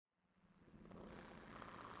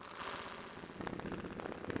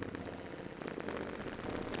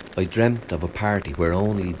I dreamt of a party where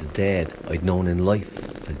only the dead I'd known in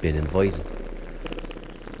life had been invited,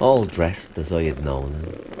 all dressed as I had known,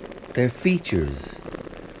 and their features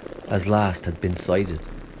as last had been sighted.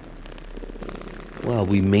 Well,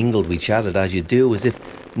 we mingled, we chatted as you do, as if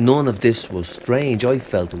none of this was strange. I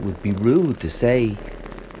felt it would be rude to say,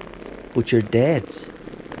 "But you're dead,"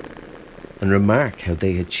 and remark how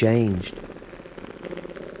they had changed.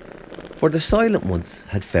 For the silent ones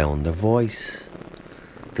had found their voice,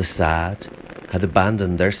 the sad had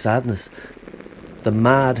abandoned their sadness, the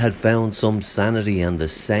mad had found some sanity, and the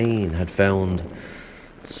sane had found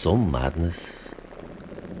some madness.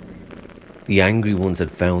 The angry ones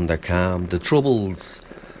had found their calm, the troubles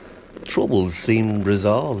seemed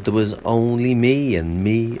resolved. There was only me and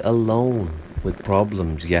me alone, with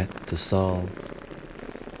problems yet to solve.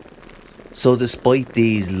 So despite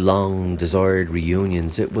these long desired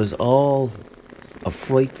reunions, it was all a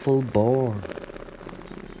frightful bore.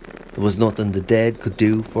 There was nothing the dead could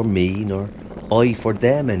do for me, nor I for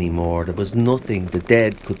them anymore. There was nothing the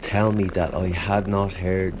dead could tell me that I had not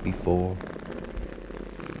heard before.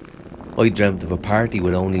 I dreamt of a party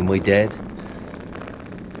with only my dead,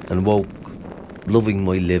 and woke loving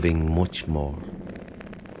my living much more.